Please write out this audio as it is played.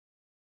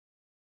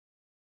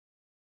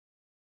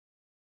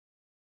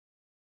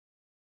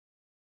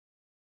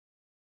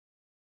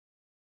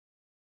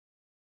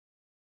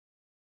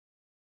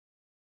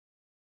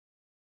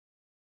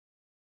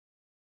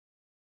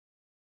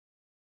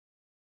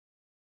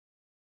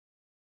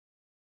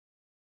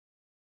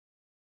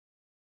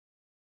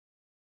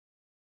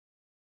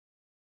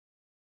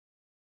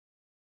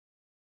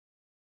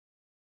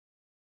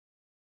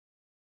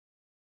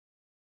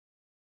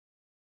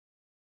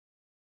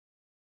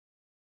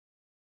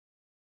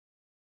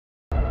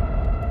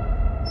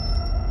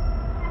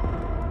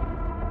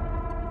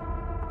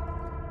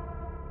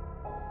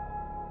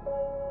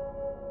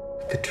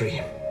like a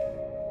dream.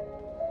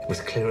 It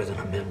was clearer than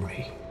a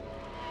memory.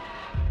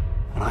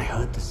 And I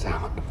heard the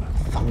sound of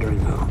thundering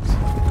hooves,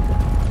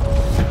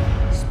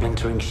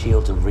 splintering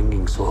shields and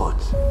ringing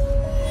swords.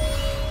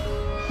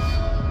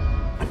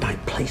 And I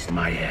placed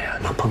my heir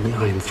upon the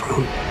Iron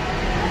Throne.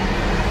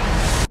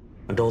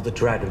 And all the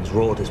dragons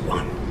roared as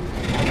one.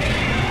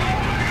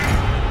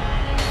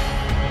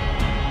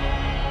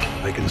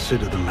 I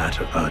consider the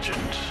matter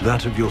urgent.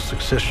 That of your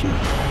succession.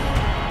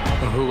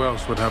 Well, who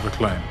else would have a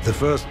claim? The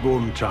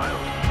firstborn child.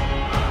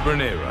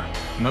 Rhaenyra.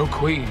 No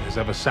queen has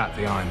ever sat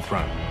the Iron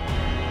Throne.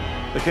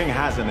 The king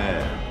has an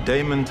heir,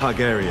 Daemon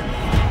Targaryen.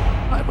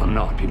 I will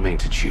not be made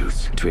to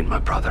choose between my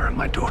brother and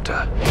my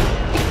daughter.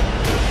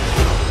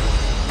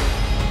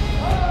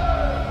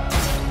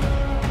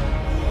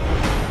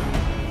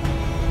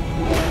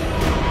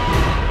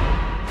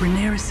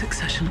 Rhaenyra's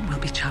succession will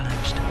be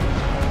challenged.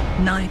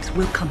 Knives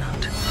will come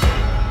out.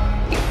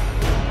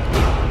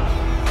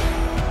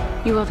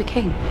 You are the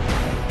king.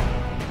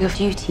 Your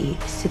duty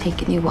is to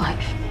take a new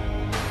wife.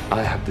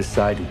 I have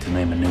decided to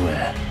name a new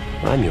heir.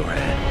 I'm your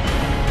heir.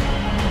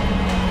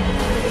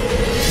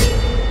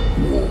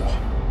 War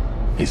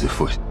is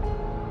afoot.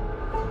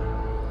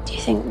 Do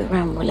you think the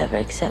realm will ever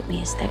accept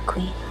me as their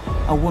queen?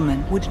 A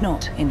woman would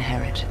not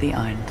inherit the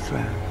Iron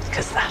Throne.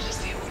 Because that is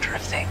the order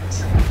of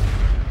things.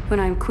 When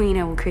I'm queen,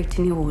 I will create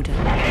a new order.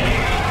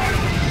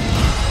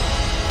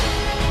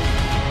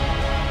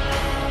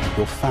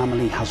 Your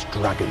family has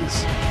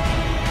dragons.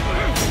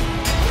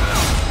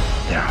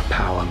 They are a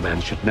power man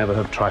should never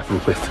have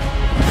trifled with.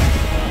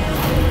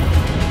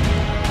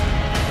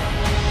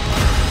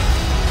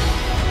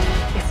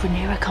 If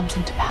Rhaenyra comes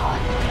into power,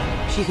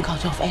 she can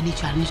cut off any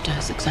challenge to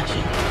her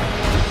succession.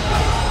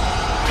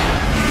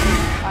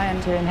 I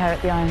am to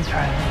inherit the Iron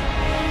Throne.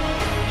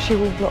 She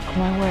will block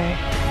my way.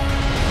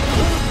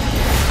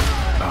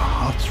 Our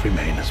hearts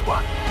remain as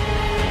one.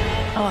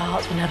 Oh, our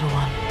hearts were never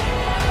one.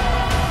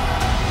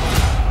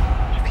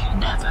 Have you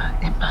never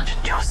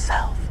imagined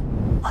yourself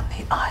on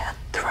the Iron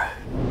Throne?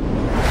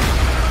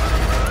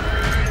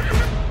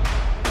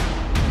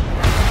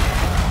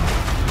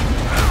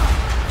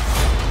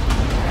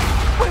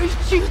 Where is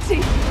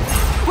duty?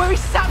 Where is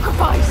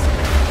sacrifice?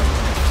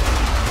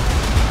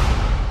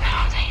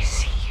 Now they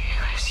see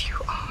you as you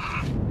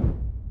are.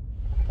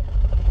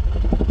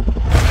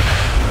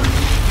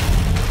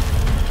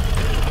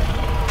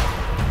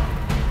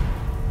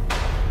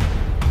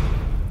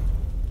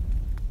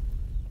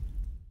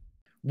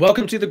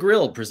 Welcome to The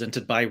Grill,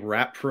 presented by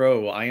Wrap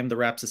Pro. I am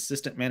TheWrap's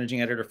assistant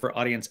managing editor for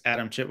audience,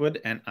 Adam Chitwood,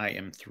 and I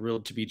am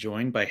thrilled to be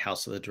joined by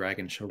House of the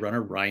Dragon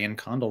showrunner Ryan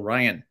Condal.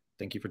 Ryan,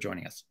 thank you for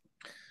joining us.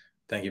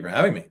 Thank you for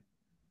having me.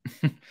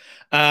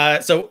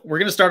 So we're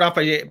going to start off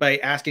by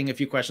asking a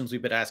few questions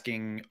we've been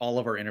asking all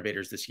of our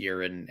innovators this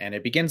year, and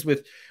it begins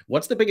with,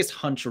 what's the biggest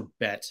hunch or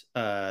bet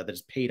that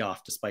has paid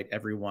off despite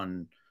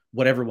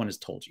what everyone has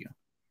told you?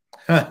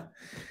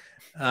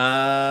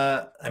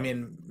 I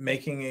mean,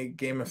 making a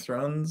Game of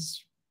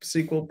Thrones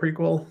sequel,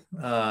 prequel.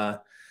 I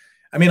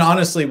mean,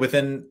 honestly,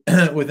 within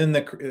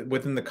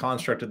the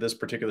construct of this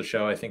particular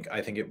show, I think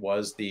it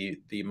was the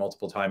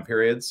multiple time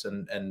periods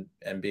and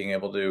being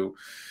able to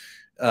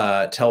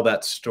tell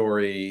that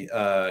story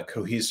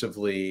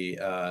cohesively,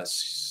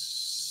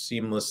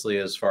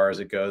 seamlessly as far as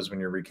it goes when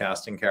you're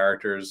recasting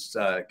characters,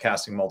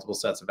 casting multiple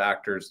sets of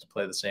actors to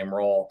play the same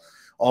role,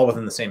 all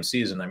within the same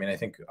season. I mean, I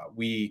think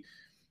we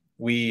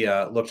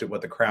looked at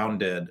what The Crown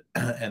did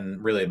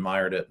and really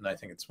admired it, and I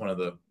think it's one of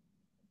the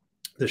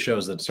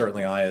shows that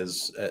certainly I,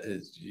 as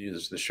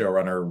the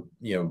showrunner,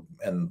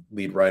 and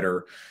lead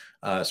writer,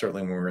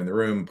 certainly when we were in the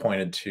room,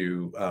 pointed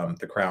to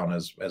The Crown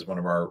as one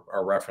of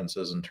our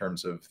references in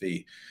terms of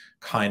the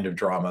kind of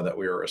drama that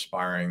we were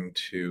aspiring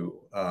to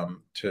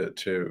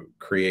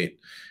create,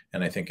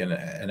 and I think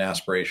an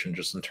aspiration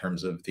just in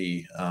terms of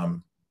the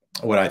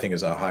what I think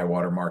is a high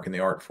watermark in the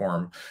art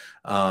form,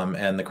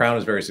 and The Crown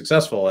is very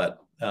successful at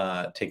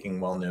taking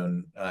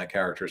well-known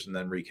characters and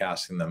then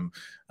recasting them.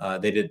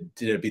 They did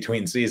it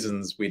between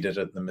seasons. We did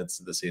it in the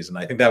midst of the season.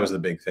 I think that was the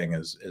big thing,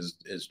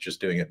 is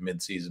just doing it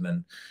mid-season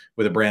and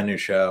with a brand new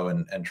show,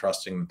 and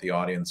trusting that the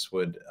audience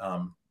would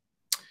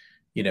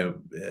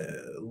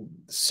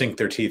sink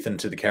their teeth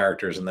into the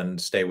characters and then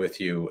stay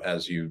with you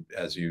as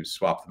you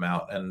swap them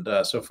out. And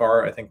so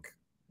far, I think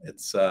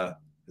it's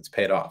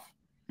paid off.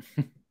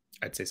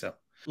 I'd say so.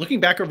 Looking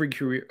back over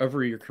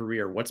your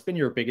career, what's been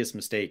your biggest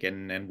mistake,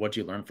 and what'd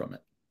you learn from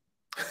it?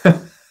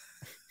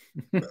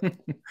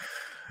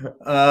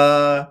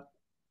 I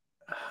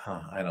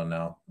don't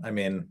know. I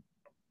mean,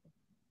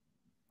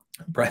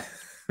 can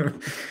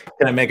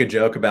I make a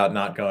joke about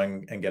not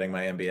going and getting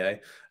my MBA?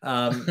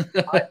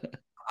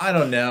 I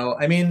don't know.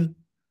 I mean,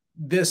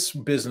 this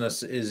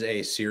business is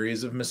a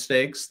series of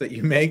mistakes that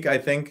you make, I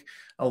think,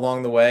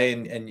 along the way,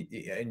 and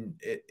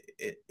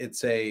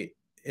it's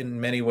in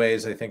many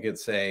ways, I think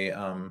it's a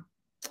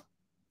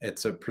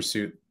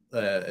pursuit.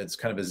 It's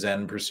kind of a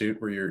Zen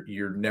pursuit where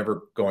you're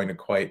never going to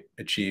quite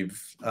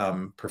achieve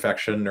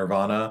perfection,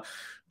 nirvana,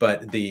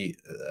 but the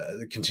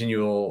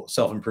continual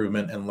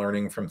self-improvement and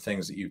learning from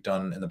things that you've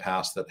done in the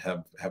past that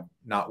have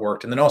not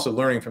worked, and then also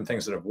learning from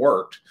things that have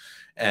worked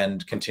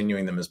and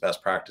continuing them as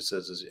best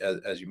practices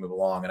as you move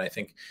along. And I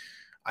think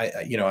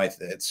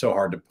it's so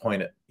hard to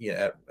point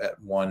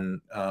at one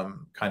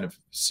kind of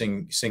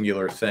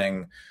singular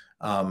thing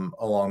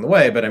along the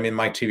way. But I mean,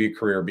 my TV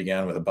career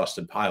began with a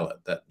busted pilot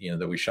that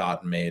we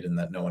shot and made and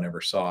that no one ever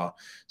saw.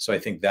 So I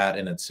think that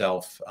in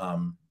itself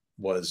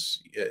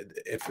was,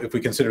 if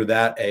we consider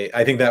that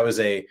I think that was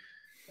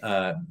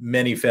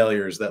many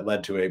failures that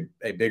led to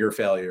a bigger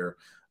failure.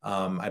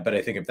 But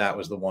I think if that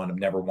was the one of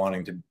never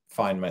wanting to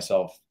find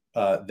myself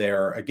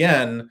there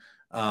again,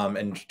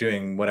 and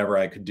doing whatever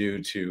I could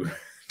do to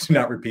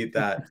not repeat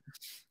that,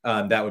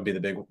 that would be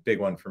the big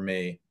one for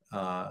me,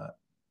 at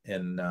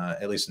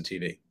least in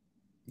TV.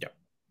 Yeah.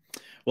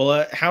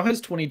 Well, how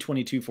has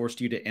 2022 forced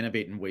you to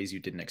innovate in ways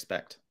you didn't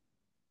expect?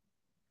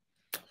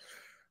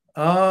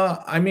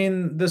 I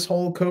mean, this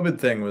whole COVID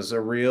thing was a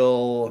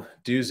real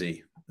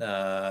doozy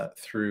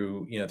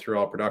through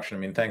all production. I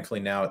mean,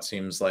 thankfully now it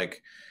seems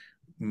like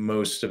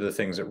most of the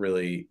things that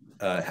really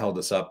held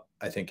us up,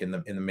 I think, in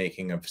the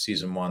making of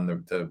season one,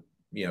 the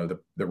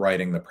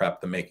writing, the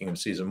prep, the making of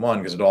season one,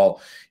 because it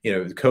all,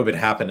 COVID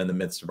happened in the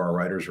midst of our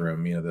writer's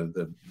room,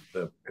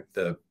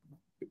 the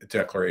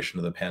declaration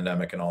of the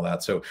pandemic and all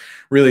that. So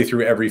really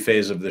through every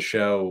phase of the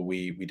show,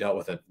 we dealt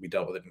with it. We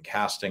dealt with it in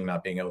casting,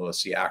 not being able to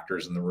see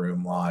actors in the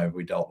room live.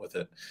 We dealt with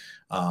it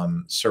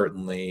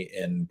certainly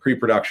in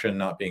pre-production,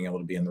 not being able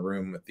to be in the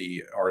room with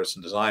the artists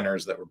and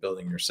designers that were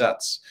building your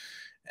sets.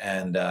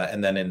 And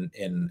then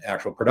in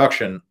actual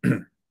production,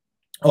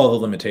 all the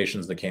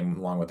limitations that came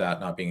along with that,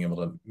 not being able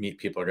to meet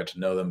people or get to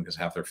know them because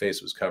half their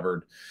face was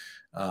covered,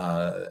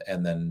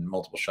 and then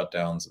multiple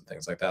shutdowns and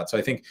things like that. So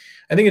I think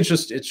it's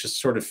just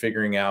sort of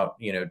figuring out,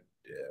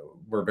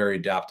 we're very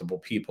adaptable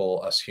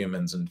people, us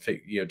humans, and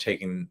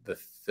taking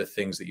the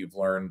things that you've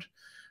learned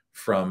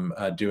from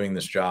doing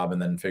this job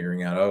and then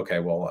figuring out, okay,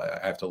 well,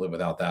 I have to live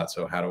without that.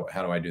 So how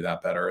do I do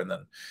that better?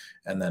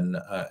 And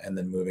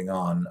then moving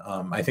on.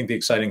 I think the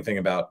exciting thing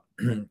about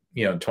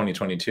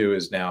 2022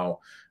 is now,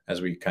 as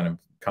we kind of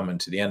come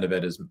into the end of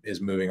it, is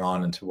moving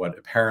on into what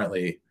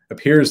apparently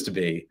appears to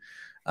be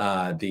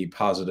the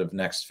positive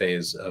next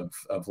phase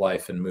of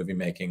life and movie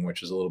making,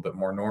 which is a little bit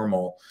more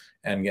normal,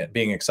 and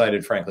being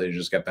excited, frankly, to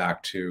just get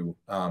back to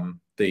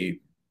the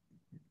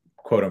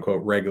quote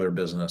unquote regular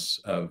business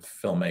of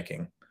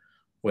filmmaking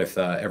with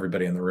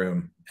everybody in the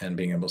room and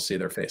being able to see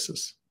their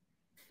faces.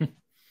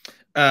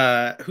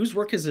 Whose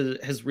work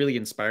has really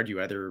inspired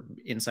you, either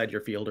inside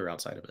your field or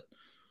outside of it?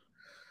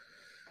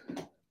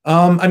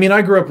 I mean,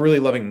 I grew up really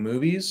loving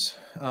movies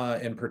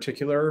in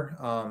particular.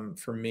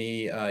 For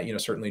me,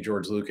 certainly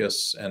George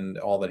Lucas and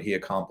all that he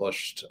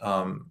accomplished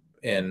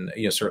in,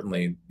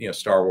 certainly,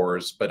 Star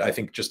Wars, but I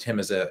think just him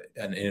as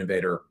an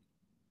innovator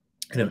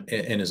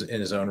in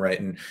his own right.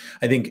 And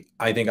I think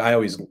I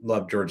always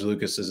loved George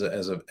Lucas as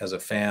a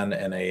fan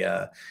and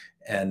a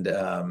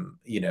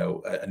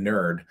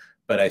nerd.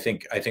 But I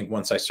think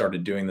once I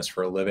started doing this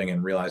for a living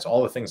and realized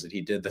all the things that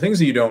he did, the things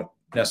that you don't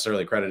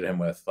necessarily credit him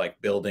with, like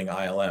building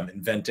ILM,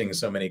 inventing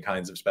so many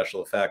kinds of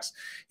special effects,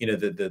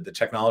 the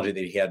technology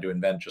that he had to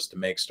invent just to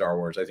make Star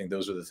Wars. I think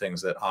those are the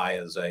things that I,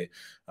 as a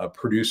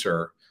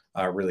producer,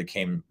 really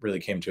came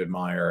to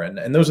admire,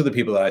 and those are the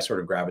people that I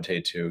sort of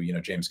gravitate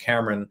to. James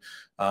Cameron,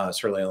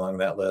 certainly along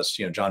that list.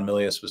 John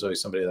Milius was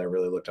always somebody that I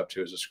really looked up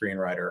to as a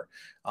screenwriter.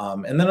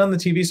 And then on the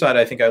TV side,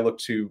 I think I look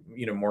to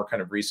more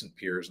kind of recent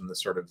peers in the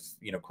sort of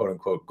quote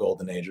unquote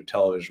golden age of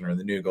television, or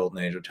the new golden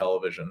age of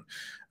television.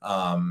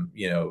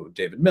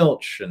 David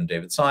Milch and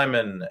David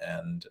Simon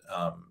and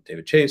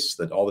David Chase,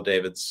 that all the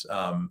Davids,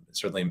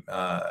 certainly.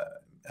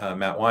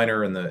 Matt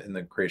Weiner in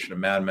the creation of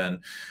Mad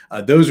Men.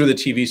 Those are the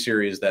TV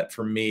series that,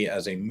 for me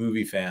as a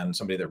movie fan,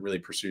 somebody that really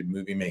pursued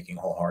movie making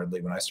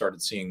wholeheartedly, when I started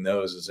seeing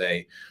those as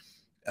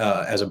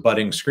a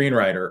budding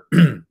screenwriter,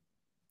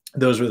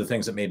 those were the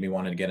things that made me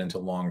want to get into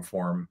long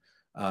form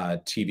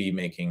TV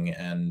making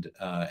and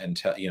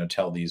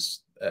tell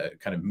these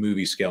kind of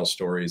movie scale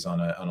stories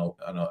on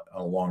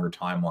a longer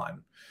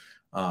timeline,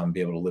 be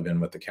able to live in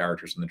with the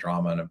characters and the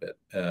drama in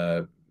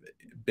a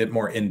bit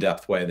more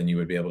in-depth way than you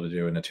would be able to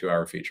do in a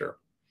 2-hour feature.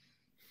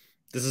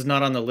 This is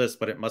not on the list,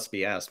 but it must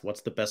be asked.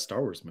 What's the best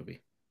Star Wars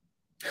movie?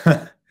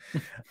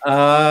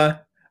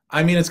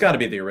 I mean, it's got to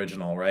be the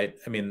original, right?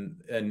 I mean,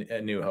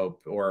 A New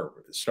Hope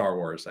or Star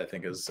Wars, I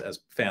think, as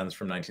fans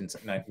from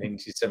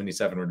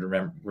 1977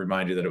 would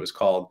remind you that it was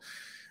called.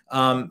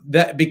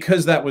 That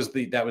because that was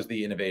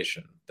the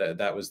innovation.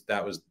 That was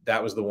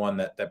the one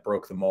that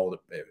broke the mold.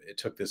 It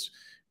took this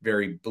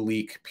very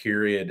bleak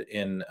period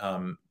in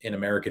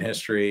American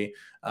history,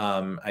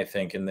 I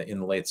think in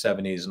the late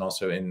 70s, and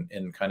also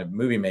in kind of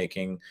movie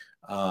making,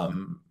 a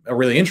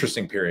really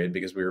interesting period,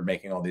 because we were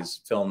making all these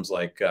films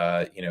like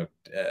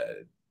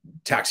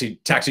Taxi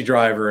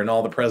Driver and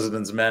All the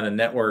President's Men and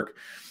Network,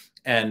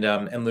 and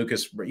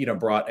Lucas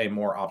brought a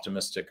more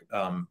optimistic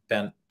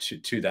bent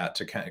to that,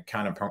 to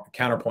kind of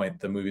counterpoint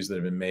the movies that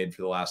have been made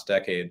for the last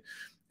decade.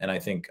 And I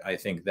think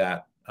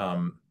that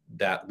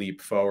that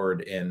leap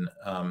forward in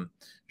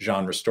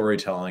genre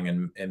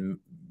storytelling and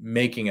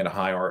making it a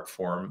high art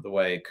form the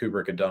way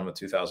Kubrick had done with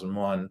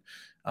 2001.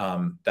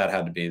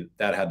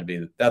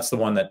 That's the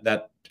one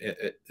that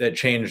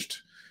changed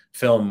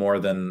film more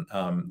than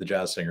The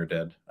Jazz Singer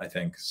did, I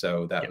think.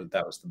 So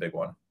that was the big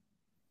one.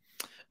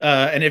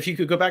 And if you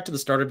could go back to the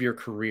start of your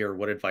career,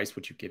 what advice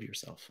would you give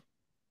yourself?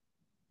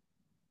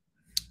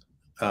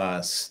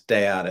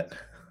 Stay at it.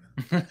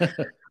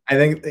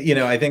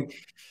 I think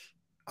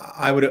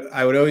I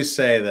would always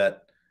say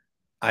that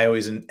I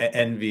always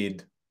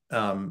envied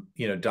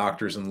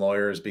doctors and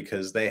lawyers,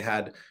 because they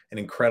had an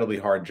incredibly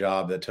hard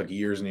job that took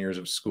years and years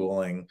of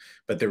schooling,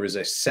 but there was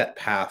a set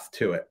path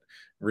to it.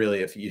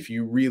 Really, if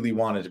you really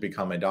wanted to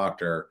become a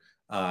doctor,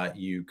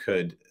 you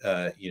could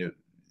get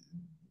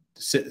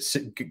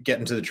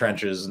into the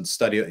trenches and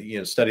study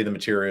the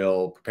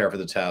material, prepare for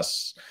the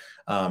tests,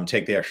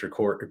 take the extra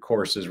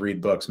courses,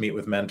 read books, meet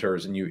with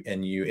mentors, and you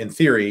in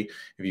theory,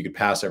 if you could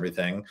pass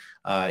everything,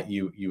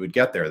 you would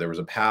get there. There was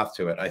a path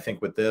to it. I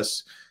think with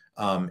this,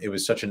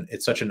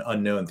 it's such an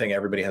unknown thing.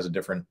 Everybody has a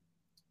different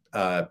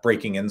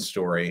breaking in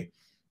story.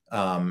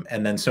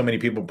 And then so many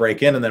people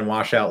break in and then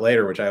wash out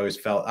later, which I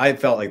felt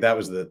like that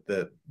was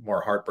the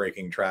more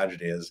heartbreaking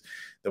tragedy. Is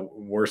the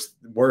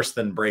worse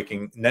than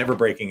never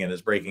breaking in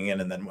is breaking in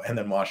and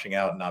then washing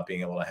out and not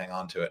being able to hang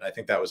on to it. I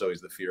think that was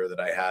always the fear that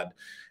I had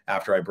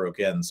after I broke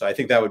in. So I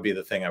think that would be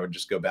the thing I would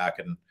just go back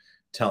and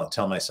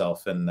tell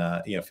myself in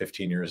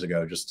 15 years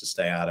ago, just to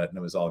stay at it, and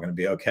it was all going to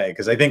be okay.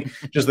 Because I think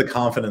just the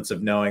confidence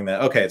of knowing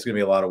that, okay, it's going to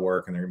be a lot of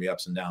work and there are going to be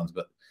ups and downs,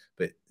 but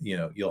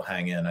you'll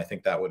hang in. I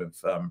think that would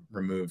have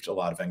removed a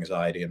lot of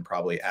anxiety and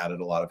probably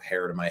added a lot of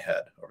hair to my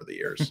head over the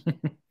years.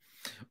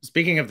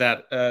 Speaking of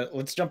that,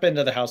 let's jump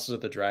into the House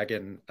of the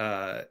Dragon.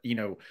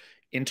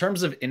 In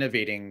terms of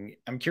innovating,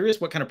 I'm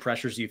curious what kind of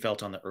pressures you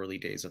felt on the early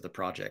days of the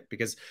project,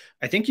 because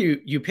I think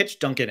you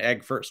pitched Duncan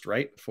Egg first,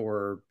 right?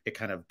 Before it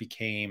kind of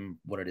became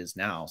what it is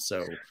now.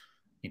 So,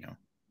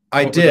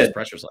 I what did. were those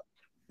pressures like?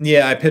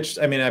 Yeah, I pitched.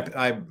 I mean,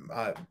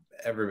 I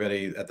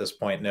everybody at this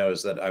point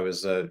knows that I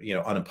was a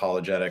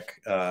unapologetic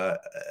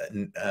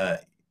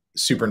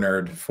super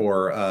nerd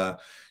for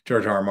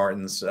George R.R.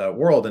 Martin's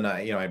world, and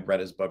I'd read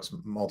his books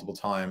multiple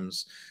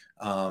times,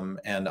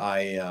 and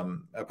I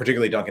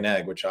particularly Duncan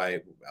Egg, which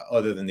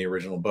other than the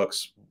original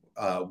books,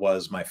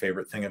 was my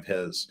favorite thing of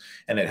his,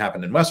 and it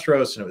happened in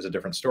Westeros, and it was a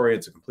different story.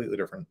 It's a completely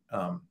different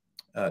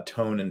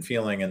tone and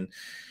feeling. And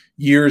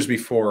years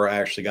before I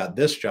actually got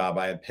this job,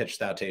 I had pitched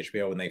that to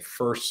HBO when they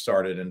first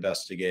started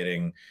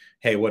investigating,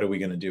 hey, what are we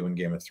going to do when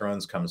Game of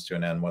Thrones comes to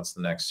an end? What's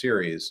the next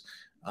series?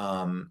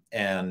 And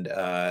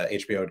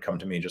HBO had come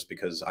to me just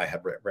because I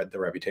had read the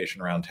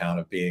reputation around town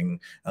of being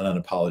an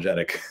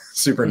unapologetic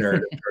super nerd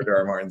of George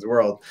R.R. Martin's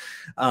world.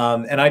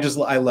 And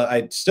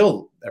I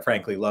still,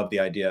 frankly, love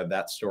the idea of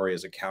that story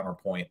as a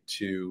counterpoint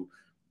to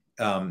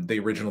the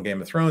original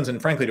Game of Thrones,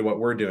 and frankly to what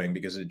we're doing,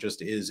 because it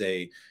just is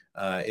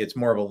it's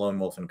more of a lone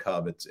wolf and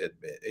cub.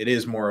 It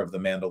is more of the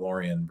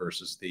Mandalorian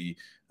versus the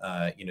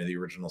the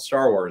original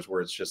Star Wars, where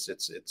it's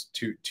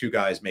two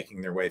guys making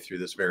their way through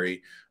this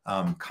very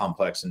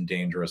complex and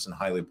dangerous and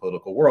highly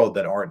political world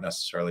that aren't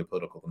necessarily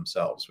political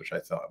themselves, which I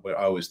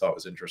always thought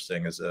was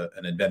interesting as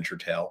an adventure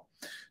tale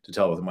to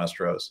tell with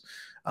Westeros.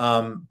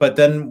 But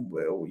then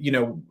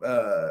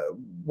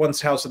once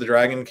House of the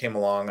Dragon came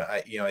along,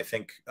 I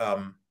think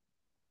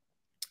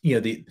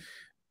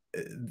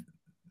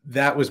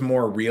that was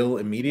more real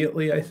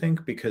immediately, I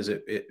think, because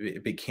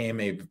it became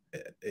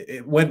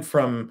it went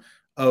from,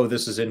 oh,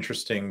 this is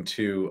interesting,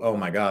 to, oh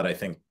my God, I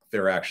think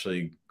they're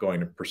actually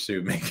going to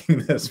pursue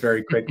making this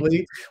very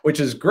quickly, which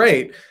is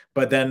great.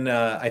 But then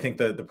I think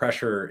the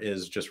pressure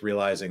is just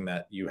realizing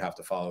that you have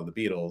to follow the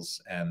Beatles,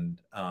 and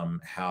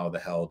how the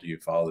hell do you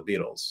follow the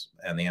Beatles?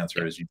 And the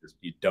answer is you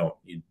don't.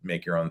 You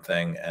make your own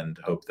thing and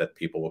hope that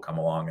people will come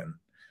along and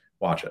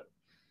watch it.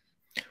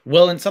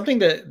 Well, and something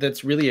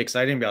that's really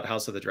exciting about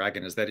House of the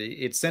Dragon is that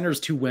it centers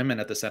two women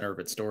at the center of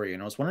its story.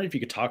 And I was wondering if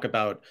you could talk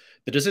about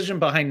the decision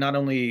behind not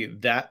only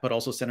that, but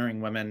also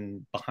centering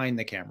women behind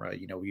the camera.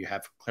 You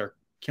have Claire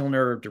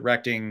Kilner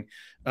directing.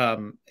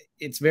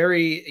 It's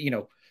very,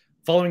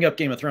 following up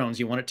Game of Thrones,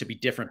 you want it to be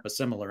different but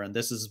similar. And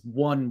this is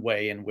one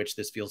way in which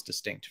this feels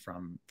distinct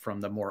from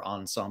the more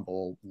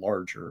ensemble,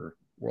 larger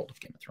world of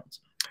Game of Thrones.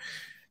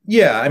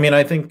 Yeah, I mean,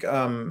 I think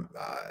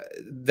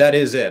that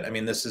is it. I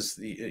mean, this is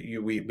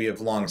we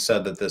have long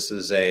said that this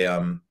is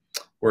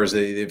whereas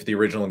if the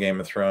original Game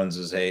of Thrones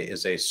is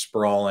a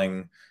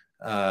sprawling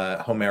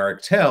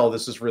Homeric tale,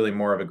 this is really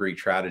more of a Greek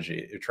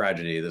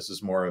tragedy. This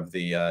is more of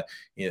the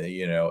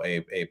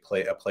a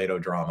Plato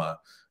drama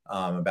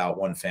about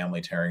one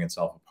family tearing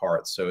itself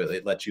apart. So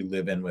it lets you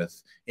live in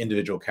with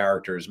individual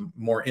characters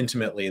more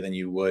intimately than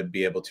you would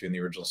be able to in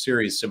the original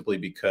series, simply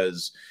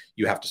because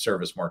you have to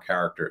service more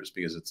characters,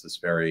 because it's this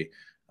very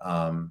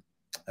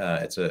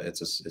it's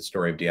a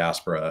story of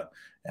diaspora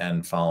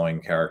and following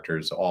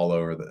characters all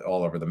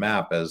over the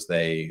map as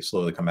they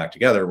slowly come back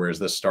together, whereas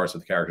this starts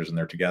with the characters and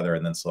they're together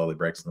and then slowly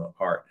breaks them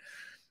apart.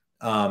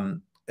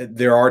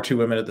 there are two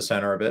women at the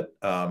center of it.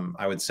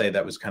 I would say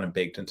that was kind of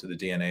baked into the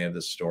DNA of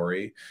this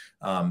story.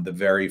 The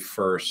very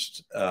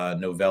first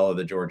novella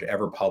that George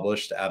ever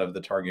published out of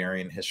the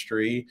Targaryen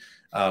history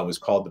was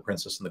called The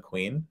Princess and the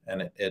Queen,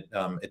 and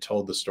it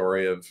told the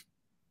story of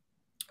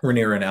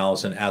Rhaenyra and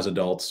Alicent as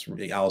adults,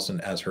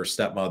 Alicent as her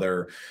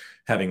stepmother,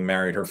 having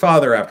married her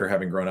father after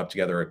having grown up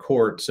together at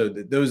court. So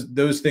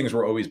those things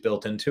were always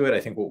built into it.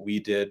 I think what we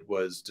did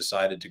was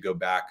decided to go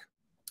back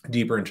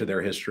deeper into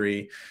their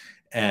history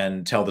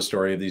and tell the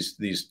story of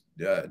these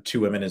two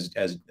women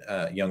as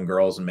young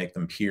girls and make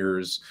them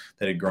peers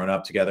that had grown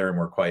up together and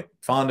were quite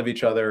fond of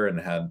each other and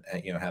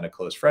had a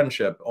close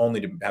friendship,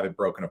 only to have it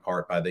broken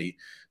apart by the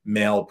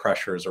male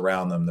pressures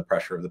around them, the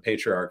pressure of the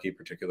patriarchy,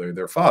 particularly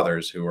their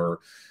fathers, who are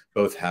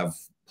both have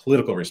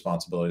political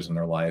responsibilities in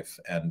their life,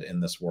 and in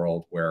this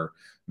world where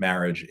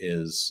marriage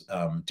is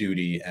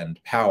duty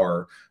and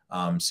power,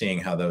 seeing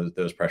how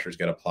those pressures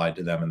get applied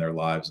to them in their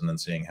lives, and then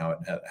seeing how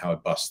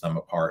it busts them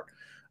apart.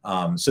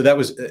 So that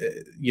was,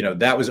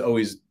 that was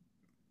always,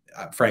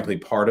 frankly,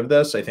 part of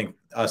this. I think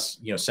us,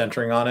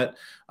 centering on it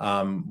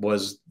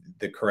was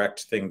the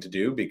correct thing to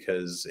do,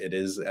 because it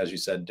is, as you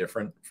said,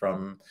 different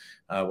from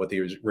what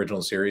the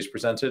original series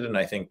presented. And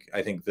I think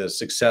the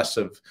success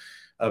of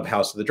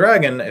House of the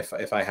Dragon,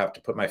 if I have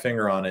to put my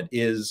finger on it,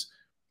 is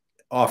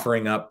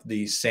offering up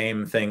the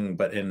same thing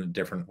but in a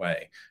different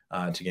way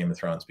to Game of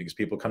Thrones, because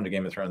people come to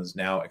Game of Thrones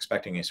now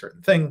expecting a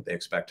certain thing. They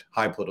expect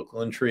high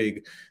political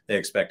intrigue. They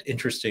expect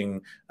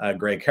interesting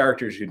gray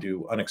characters who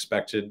do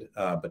unexpected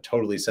but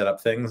totally set up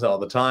things all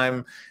the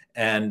time,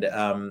 and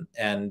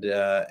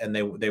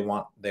they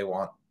want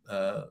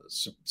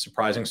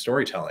surprising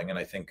storytelling. And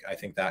I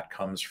think that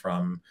comes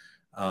from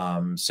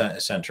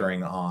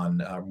centering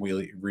on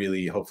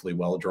really hopefully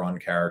well-drawn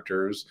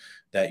characters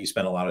that you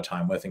spend a lot of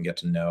time with and get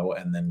to know,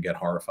 and then get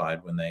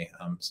horrified when they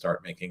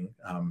start making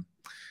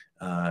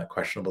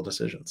questionable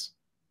decisions.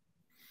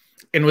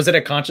 And was it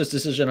a conscious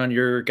decision on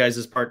your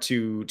guys' part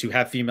to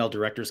have female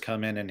directors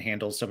come in and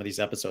handle some of these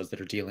episodes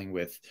that are dealing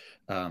with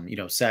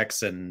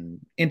sex and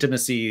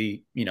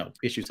intimacy,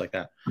 issues like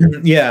that?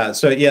 Yeah.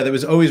 So yeah, that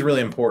was always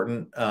really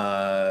important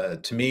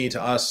to me,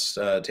 to us,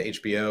 to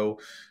HBO,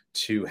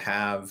 to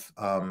have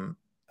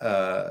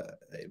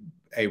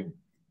a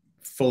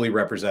fully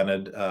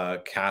represented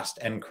cast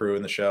and crew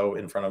in the show,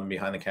 in front of and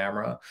behind the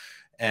camera.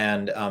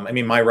 And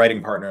my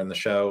writing partner in the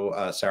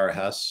show, Sarah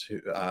Hess, who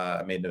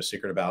I made no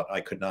secret about,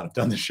 I could not have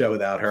done the show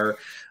without her.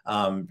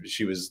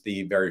 She was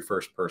the very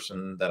first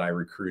person that I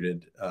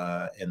recruited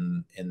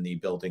in the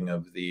building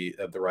of the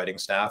writing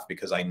staff,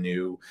 because I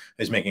knew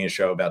I was making a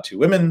show about two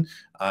women.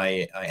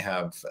 I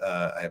have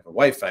a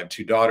wife. I have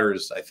two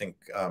daughters. I think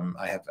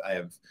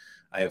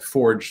I have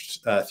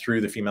forged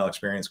through the female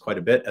experience quite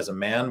a bit as a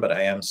man, but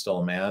I am still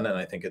a man. And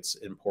I think it's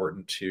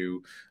important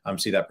to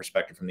see that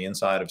perspective from the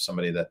inside of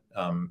somebody that,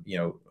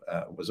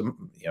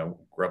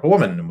 grew up a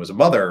woman and was a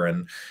mother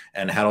and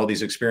had all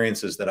these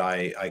experiences that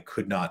I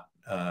could not,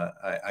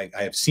 I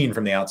have seen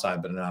from the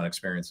outside, but not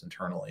experienced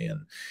internally.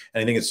 And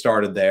I think it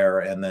started there.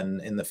 And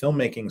then in the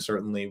filmmaking,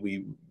 certainly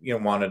we,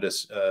 wanted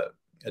us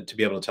to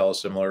be able to tell a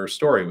similar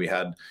story. We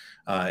had,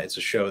 it's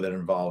a show that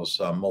involves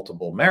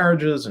multiple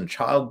marriages and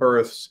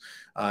childbirths.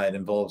 It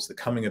involves the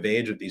coming of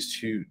age of these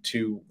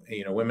two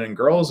women and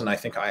girls, and I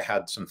think I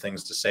had some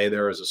things to say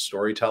there as a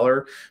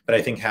storyteller. But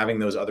I think having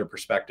those other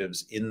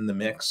perspectives in the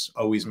mix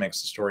always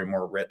makes the story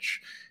more rich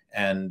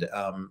and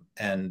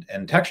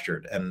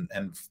textured and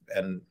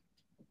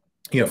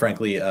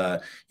frankly,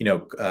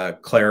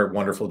 Claire,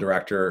 wonderful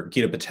director,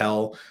 Geeta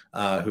Patel,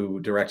 who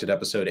directed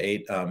episode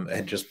 8,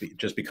 had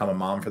just become a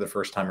mom for the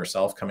first time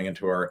herself, coming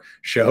into our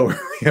show.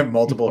 We have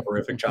multiple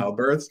horrific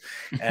childbirths,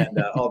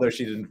 and although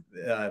she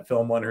didn't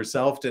film one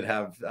herself, did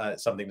have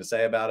something to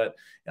say about it.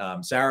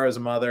 Sarah, as a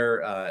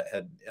mother,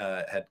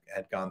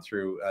 had gone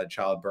through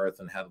childbirth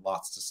and had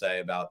lots to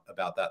say about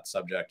that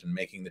subject, and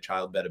making the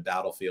childbed a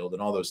battlefield,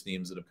 and all those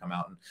themes that have come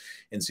out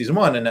in season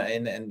 1.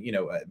 And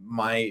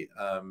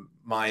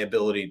my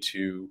ability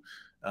to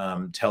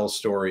tell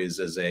stories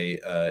as a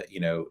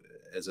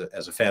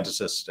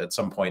fantasist at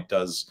some point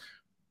does,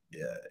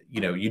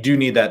 you do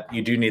need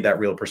that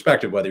real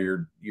perspective,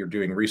 whether you're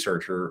doing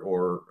research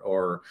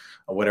or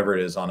whatever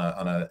it is on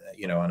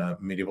a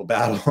medieval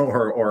battle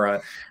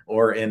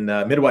or in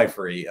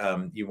midwifery.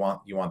 You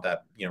want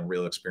that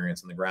real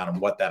experience on the ground and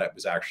what that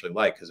was actually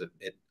like, because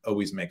it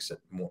always makes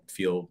it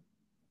feel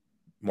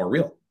more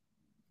real.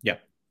 Yeah.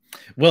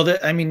 Well,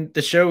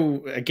 the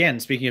show, again,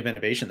 speaking of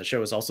innovation, the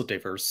show is also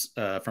diverse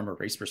from a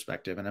race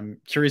perspective. And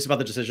I'm curious about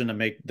the decision to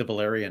make the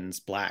Valerians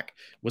Black.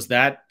 Was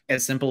that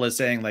as simple as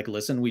saying, like,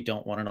 listen, we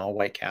don't want an all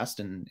white cast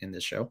in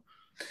this show?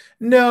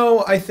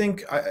 No, I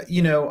think,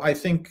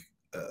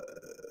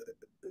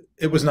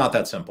 it was not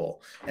that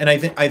simple. And I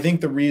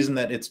think the reason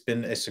that it's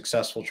been a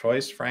successful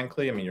choice,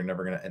 frankly,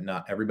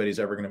 not everybody's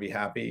ever going to be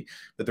happy,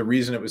 but the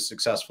reason it was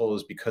successful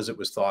is because it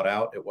was thought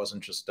out. It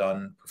wasn't just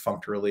done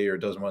perfunctorily, or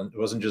it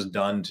wasn't just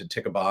done to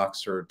tick a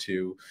box, or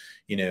to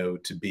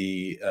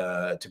be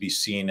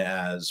seen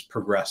as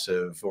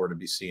progressive, or to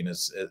be seen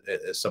as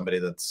somebody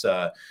that's,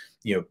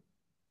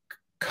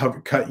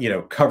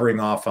 covering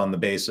off on the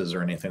bases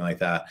or anything like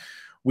that.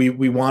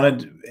 We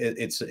wanted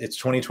it's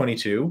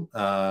 2022.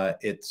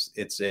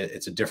 It's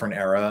a different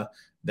era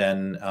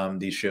than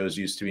these shows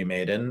used to be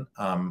made in.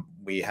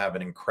 We have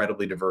an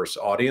incredibly diverse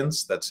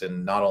audience that's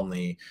in not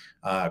only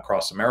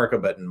across America,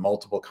 but in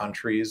multiple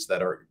countries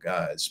that are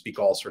speak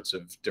all sorts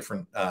of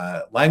different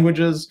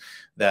languages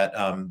that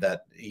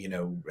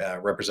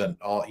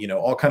represent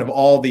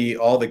all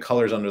the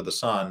colors under the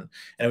sun.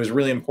 And it was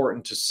really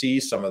important to see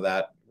some of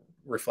that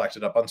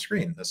reflected up on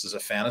screen. This is a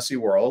fantasy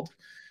world.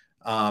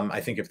 I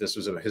think if this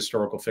was a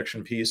historical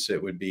fiction piece,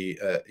 it would be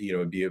a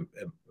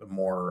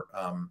more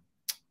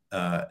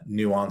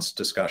nuanced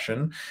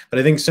discussion. But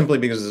I think simply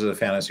because this is a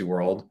fantasy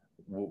world,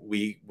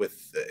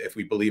 if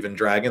we believe in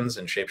dragons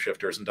and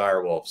shapeshifters and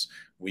direwolves,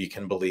 we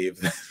can believe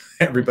that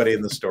everybody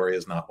in the story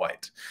is not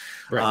white.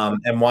 Right.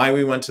 And why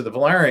we went to the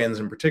Valarians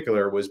in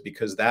particular was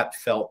because that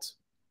felt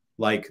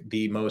like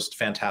the most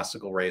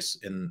fantastical race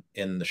in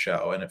the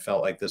show, and it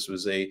felt like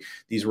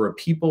these were a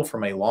people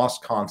from a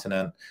lost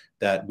continent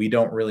that we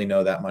don't really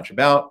know that much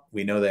about.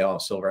 We know they all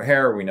have silver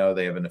hair. We know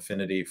they have an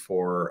affinity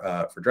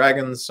for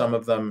dragons, some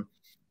of them.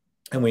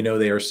 And we know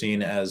they are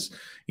seen as,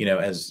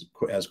 as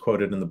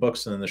quoted in the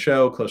books and in the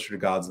show, closer to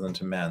gods than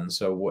to men.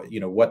 So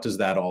what does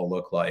that all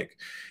look like?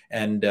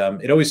 And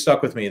it always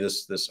stuck with me,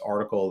 this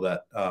article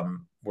that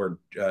where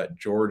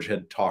George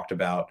had talked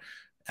about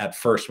at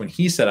first when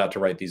he set out to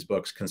write these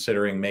books,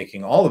 considering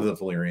making all of the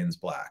Valyrians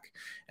black,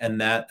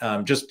 and that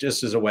just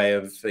as a way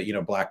of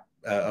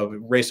a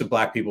race of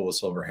black people with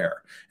silver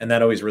hair, and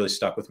that always really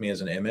stuck with me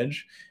as an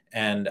image.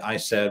 And I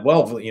said,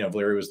 well,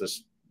 Valyria was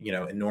this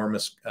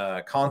enormous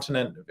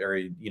continent, a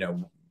very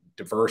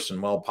diverse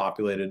and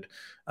well-populated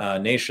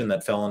nation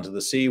that fell into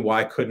the sea.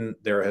 Why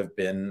couldn't there have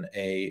been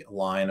a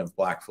line of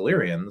black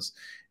Valyrians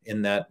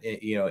in that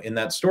in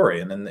that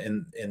story? And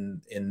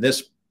in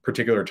this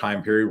particular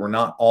time period, we're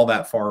not all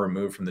that far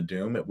removed from the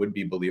Doom. It would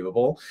be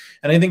believable.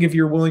 And I think if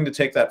you're willing to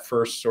take that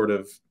first sort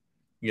of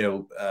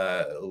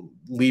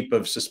leap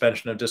of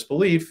suspension of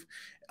disbelief,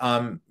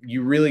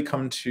 you really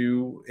come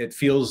to, it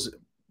feels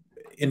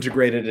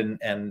integrated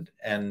and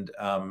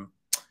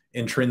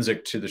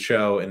intrinsic to the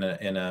show in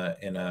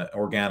a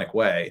organic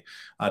way.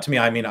 To me,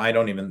 I mean, I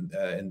don't even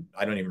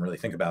really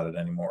think about it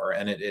anymore.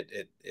 And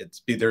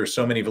there's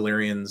so many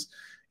Valyrians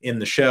in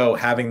the show.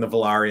 Having the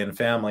Velaryon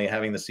family,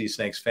 having the Sea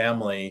Snakes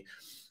family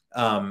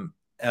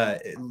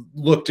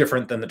look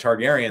different than the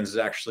Targaryens is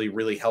actually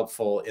really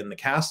helpful in the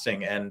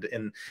casting and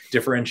in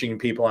differentiating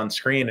people on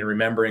screen and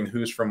remembering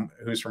who's from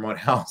what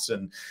house,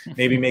 and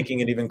maybe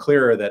making it even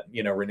clearer that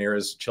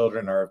Rhaenyra's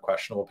children are of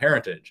questionable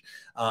parentage.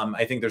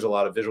 I think there's a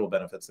lot of visual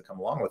benefits that come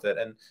along with it,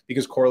 and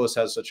because Corlys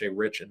has such a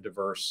rich and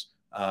diverse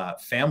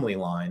family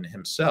line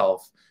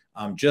himself,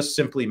 just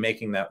simply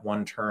making that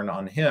one turn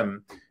on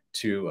him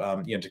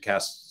to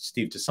cast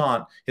Steve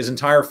Toussaint, his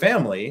entire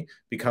family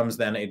becomes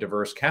then a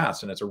diverse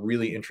cast, and it's a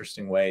really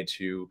interesting way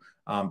to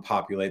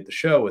populate the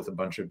show with a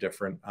bunch of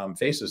different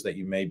faces that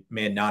you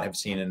may not have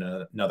seen in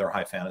another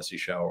high fantasy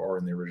show or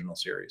in the original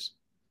series.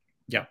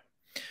 Yeah,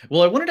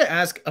 well, I wanted to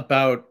ask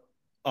about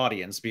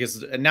audience,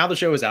 because now the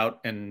show is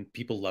out and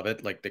people love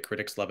it, like the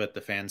critics love it,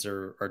 the fans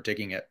are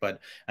digging it. But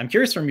I'm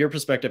curious from your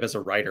perspective as a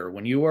writer,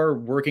 when you are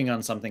working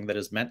on something that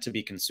is meant to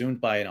be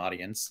consumed by an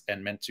audience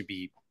and meant to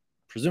be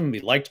presumably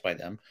liked by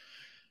them,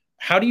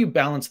 how do you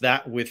balance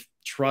that with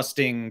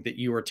trusting that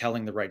you are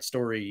telling the right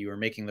story, you are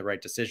making the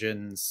right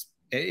decisions,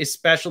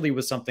 especially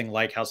with something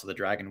like House of the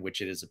Dragon,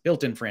 which it is a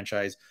built-in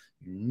franchise?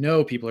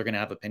 People are going to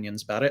have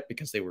opinions about it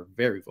because they were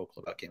very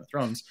vocal about Game of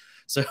Thrones.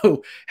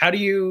 So how do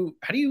you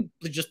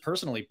just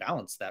personally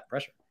balance that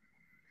pressure?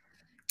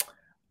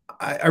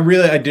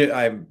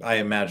 I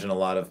imagine a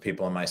lot of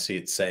people in my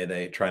seat say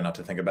they try not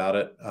to think about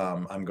it.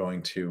 I'm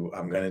going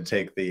to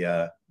take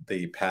the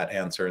pat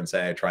answer and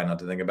say I try not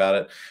to think about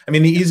it. I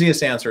mean, the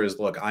easiest answer is,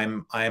 look, I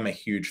am a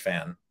huge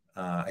fan.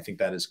 I think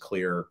that is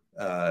clear,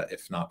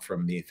 if not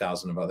from the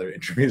 1,000 of other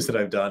interviews that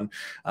I've done,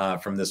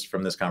 from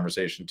this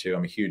conversation too.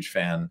 I'm a huge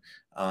fan.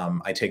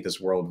 I take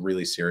this world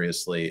really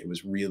seriously. It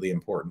was really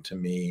important to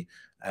me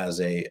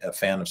as a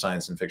fan of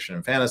science and fiction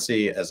and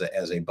fantasy, as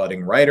a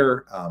budding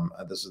writer.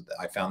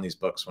 I found these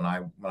books when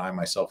I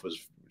myself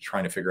was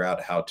trying to figure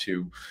out how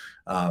to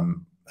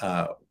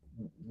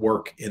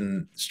work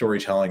in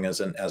storytelling as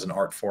an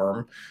art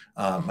form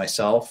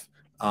myself.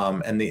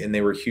 And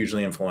they were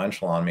hugely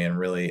influential on me. And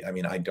really, I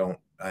mean, I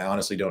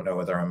honestly don't know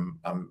whether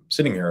I'm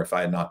sitting here if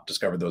I had not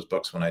discovered those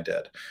books when I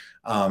did.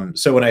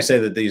 So when I say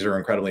that these are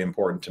incredibly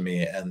important to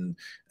me, and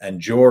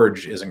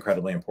George is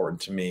incredibly important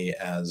to me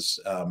as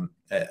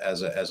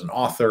an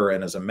author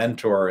and as a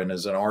mentor and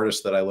as an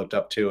artist that I looked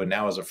up to, and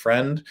now as a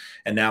friend,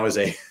 and now as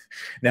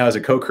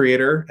a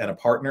co-creator and a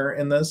partner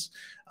in this,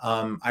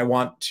 I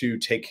want to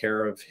take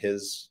care of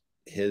his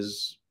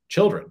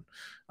children.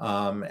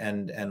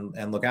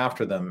 And look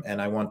after them.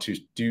 And I want to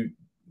do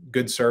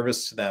good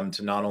service to them,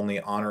 to not only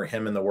honor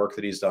him and the work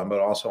that he's done, but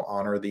also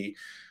honor the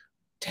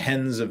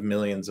tens of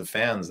millions of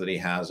fans that he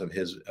has of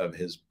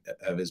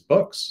his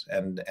books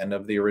and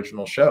of the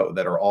original show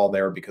that are all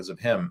there because of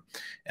him.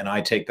 And I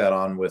take that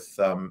on with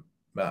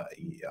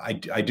I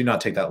do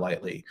not take that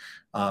lightly.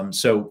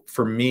 So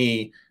for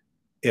me,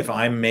 if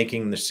I'm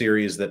making the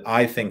series that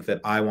I think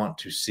that I want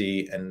to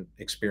see and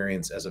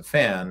experience as a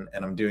fan,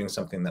 and I'm doing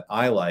something that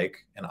I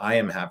like and I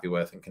am happy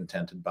with and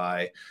contented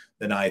by,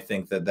 then I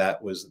think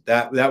that was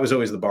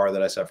always the bar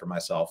that I set for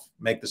myself.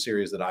 Make the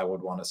series that I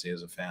would want to see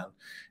as a fan,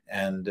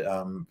 and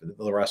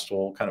the rest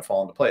will kind of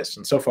fall into place.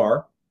 And so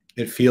far,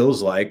 it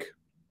feels like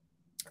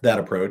that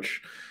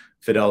approach,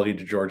 fidelity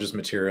to George's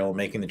material,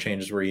 making the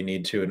changes where you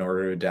need to in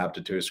order to adapt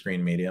it to a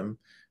screen medium,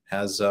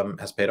 has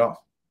paid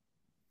off.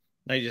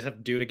 Now you just have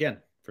to do it again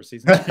for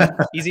season 2.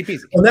 Easy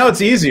peasy. Well, now it's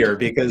easier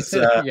because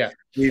yeah,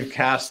 we've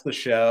cast the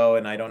show,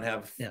 and I don't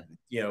have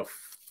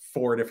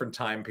 4 different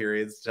time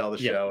periods to tell the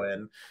show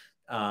in.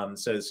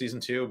 So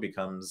season 2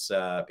 becomes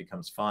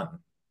fun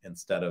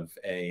instead of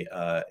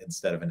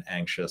an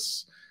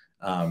anxious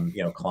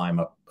climb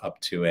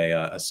up to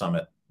a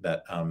summit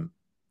that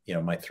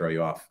might throw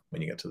you off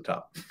when you get to the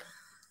top.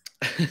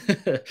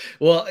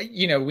 Well,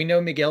 we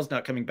know Miguel's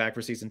not coming back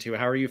for season 2.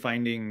 How are you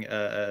finding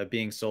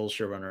being sole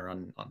showrunner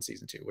on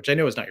season 2, which I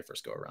know is not your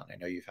first go around? I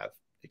know you have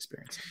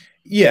experience.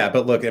 Yeah,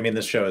 but look, I mean,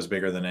 this show is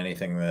bigger than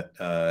anything that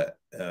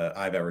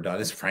I've ever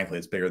done. Frankly,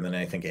 it's bigger than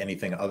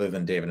anything other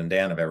than David and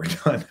Dan have ever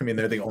done. I mean,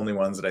 they're the only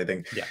ones that I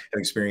think have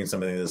experienced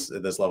something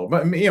at this level.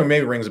 But maybe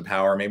Rings of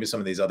Power, maybe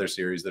some of these other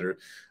series that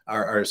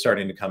are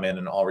starting to come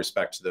in all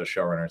respect to those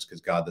showrunners,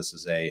 because God, this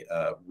is a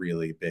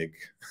really big,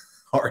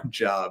 hard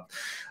job.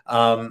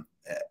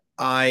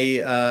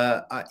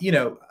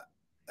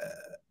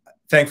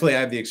 Thankfully, I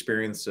have the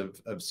experience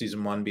of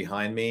season 1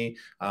 behind me.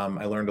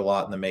 I learned a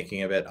lot in the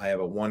making of it. I have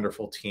a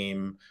wonderful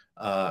team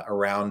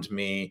around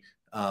me,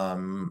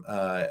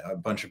 a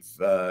bunch of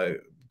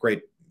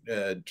great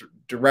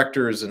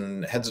directors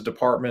and heads of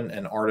department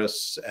and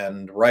artists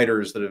and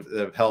writers that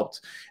have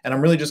helped. And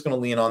I'm really just going to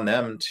lean on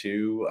them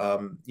to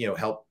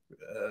help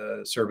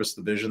service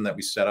the vision that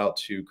we set out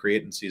to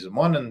create in season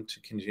 1 and to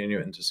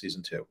continue into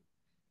season 2.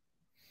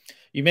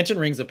 You mentioned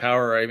Rings of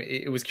Power.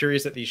 It was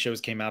curious that these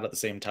shows came out at the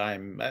same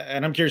time.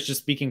 And I'm curious,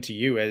 just speaking to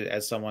you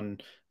as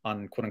someone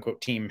on quote unquote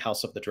team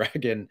House of the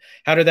Dragon,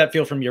 how did that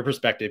feel from your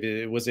perspective?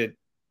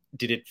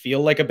 Did it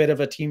feel like a bit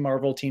of a team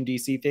Marvel, team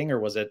DC thing, or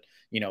was it,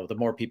 the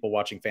more people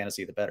watching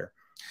fantasy, the better?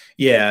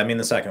 Yeah, I mean,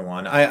 the second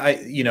one,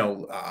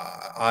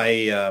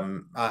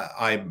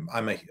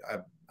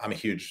 I'm a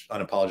huge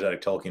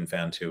unapologetic Tolkien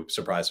fan too.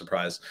 Surprise,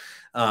 surprise.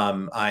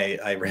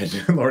 I read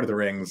Lord of the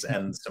Rings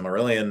and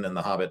Silmarillion and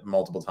The Hobbit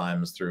multiple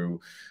times through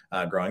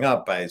growing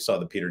up. I saw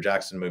the Peter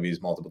Jackson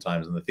movies multiple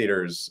times in the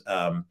theaters.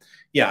 I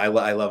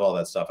love all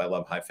that stuff. I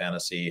love high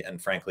fantasy.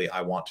 And frankly,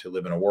 I want to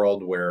live in a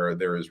world where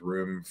there is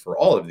room for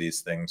all of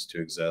these things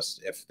to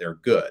exist if they're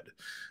good.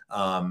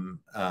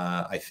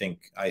 I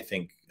think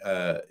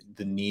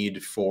the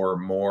need for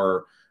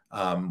more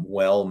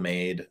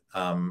well-made,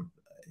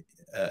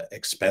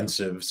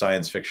 expensive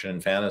science fiction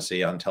and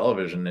fantasy on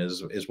television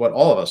is what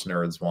all of us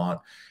nerds want.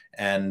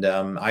 And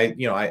I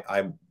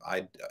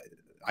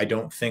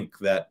don't think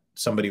that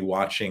somebody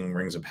watching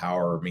Rings of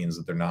Power means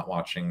that they're not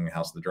watching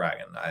House of the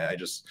Dragon. I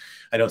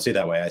don't see it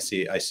that way. I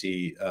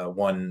see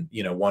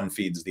one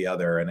feeds the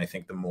other, and I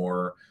think the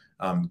more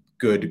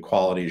good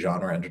quality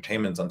genre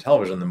entertainments on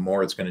television, the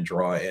more it's going to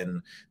draw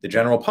in the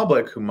general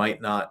public who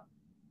might not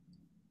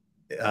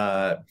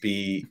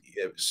be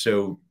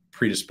so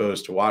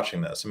predisposed to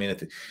watching this. I mean, I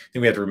think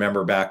we have to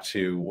remember back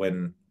to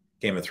when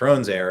Game of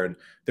Thrones aired,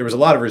 there was a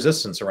lot of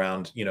resistance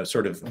around,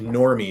 sort of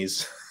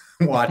normies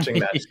watching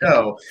that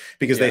show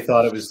because they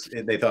thought it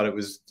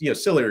was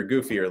silly or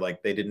goofy, or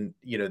like they didn't,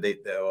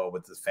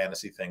 with the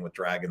fantasy thing with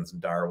dragons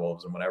and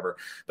direwolves and whatever,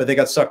 but they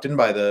got sucked in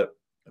by the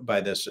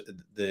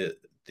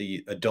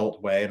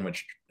adult way in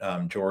which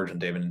George and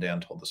David and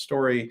Dan told the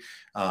story,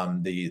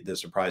 the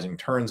surprising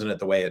turns in it,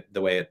 the way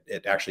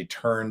it actually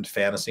turned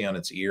fantasy on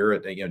its ear.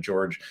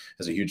 George,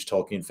 as a huge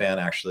Tolkien fan,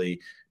 actually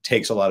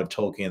takes a lot of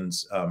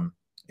Tolkien's,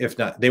 if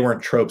not, they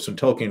weren't tropes when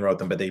Tolkien wrote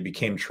them, but they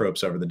became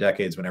tropes over the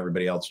decades when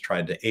everybody else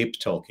tried to ape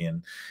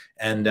Tolkien,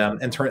 and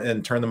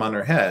turn them on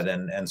their head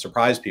and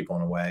surprise people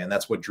in a way, and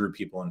that's what drew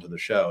people into the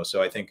show.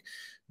 So I think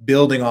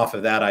building off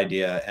of that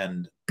idea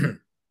and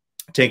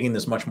taking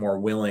this much more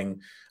willing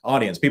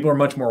audience. People are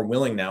much more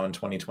willing now in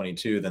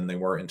 2022 than they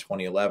were in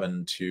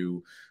 2011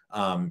 to,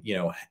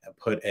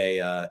 put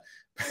a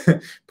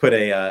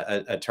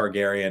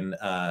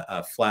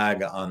Targaryen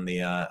flag on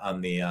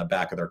the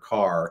back of their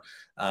car,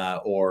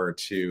 or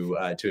to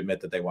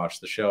admit that they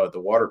watched the show at the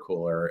water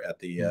cooler at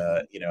the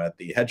at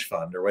the hedge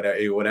fund or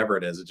whatever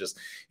it is.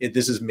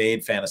 This has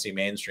made fantasy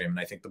mainstream, and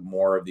I think the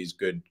more of these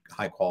good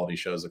high quality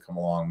shows that come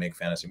along make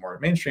fantasy more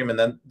mainstream, and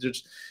then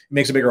just it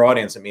makes a bigger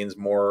audience. It means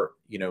more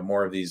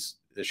of these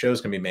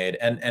shows can be made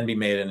and be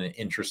made in an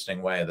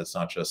interesting way that's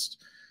not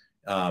just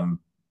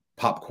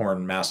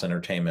popcorn mass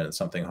entertainment. It's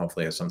something,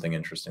 hopefully has something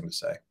interesting to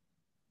say.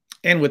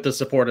 And with the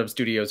support of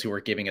studios who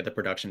are giving it the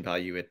production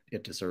value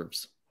it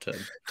deserves.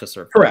 to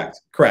serve.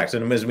 Correct.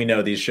 And as we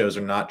know, these shows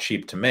are not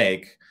cheap to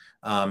make.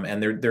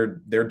 And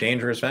they're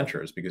dangerous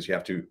ventures because you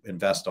have to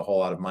invest a whole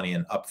lot of money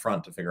in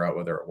upfront to figure out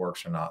whether it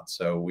works or not.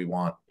 So we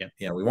want,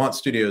 we want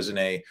studios in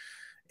a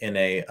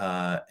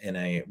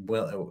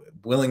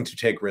willing to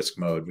take risk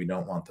mode. We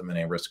don't want them in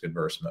a risk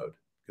adverse mode,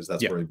 because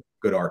that's where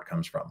good art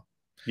comes from.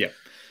 Yeah.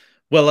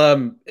 Well,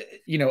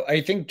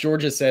 I think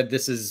George has said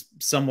this is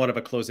somewhat of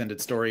a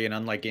close-ended story, and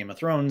unlike Game of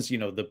Thrones,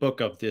 the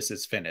book of this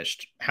is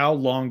finished. How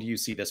long do you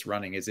see this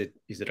running? Is it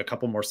a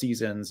couple more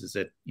seasons? Is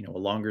it, a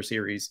longer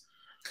series?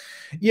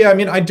 Yeah, I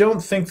mean, I don't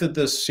think that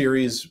this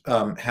series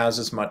has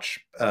as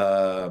much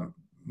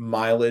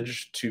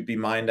mileage to be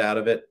mined out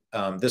of it.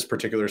 This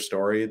particular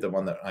story, the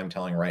one that I'm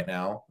telling right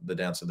now, The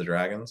Dance of the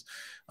Dragons,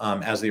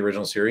 as the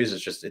original series,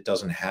 is just, it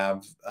doesn't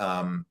have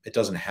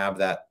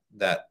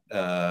that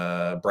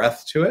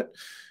breadth to it.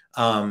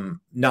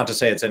 Not to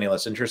say it's any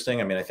less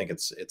interesting. I mean, I think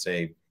it's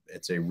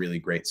a really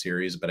great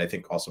series, but I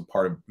think also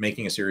part of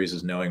making a series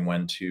is knowing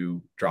when to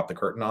drop the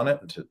curtain on it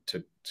and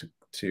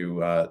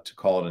to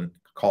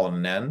call it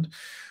an end.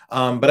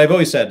 But I've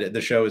always said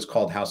the show is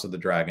called House of the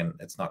Dragon.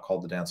 It's not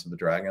called The Dance of the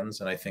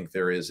Dragons. And I think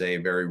there is a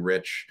very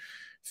rich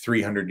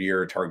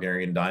 300-year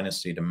Targaryen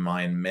dynasty to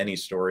mine many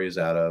stories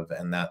out of.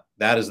 And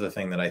that is the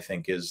thing that I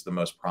think is the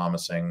most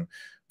promising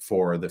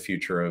for the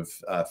future of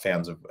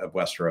fans of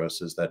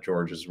Westeros, is that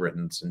George has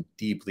written some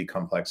deeply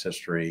complex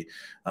history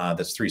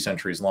that's 3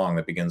 centuries long,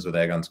 that begins with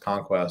Aegon's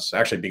conquest.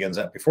 Actually begins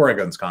before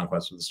Aegon's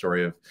conquest, with the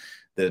story of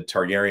the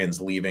Targaryens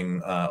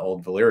leaving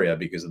old Valyria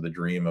because of the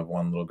dream of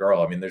one little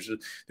girl. I mean, there's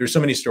so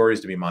many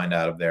stories to be mined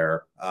out of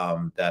there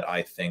that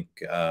I think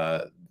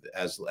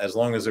as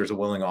long as there's a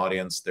willing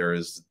audience, there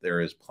is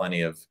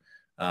plenty of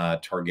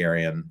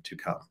Targaryen to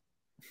come.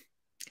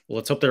 Well,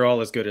 let's hope they're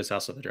all as good as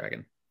House of the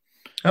Dragon.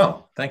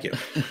 Oh, thank you.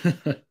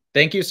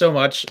 Thank you so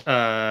much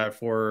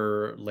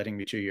for letting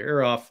me chew your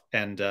ear off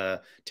and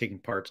taking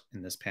part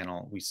in this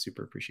panel. We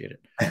super appreciate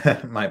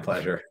it. My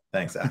pleasure.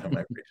 Thanks, Adam.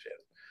 I appreciate it.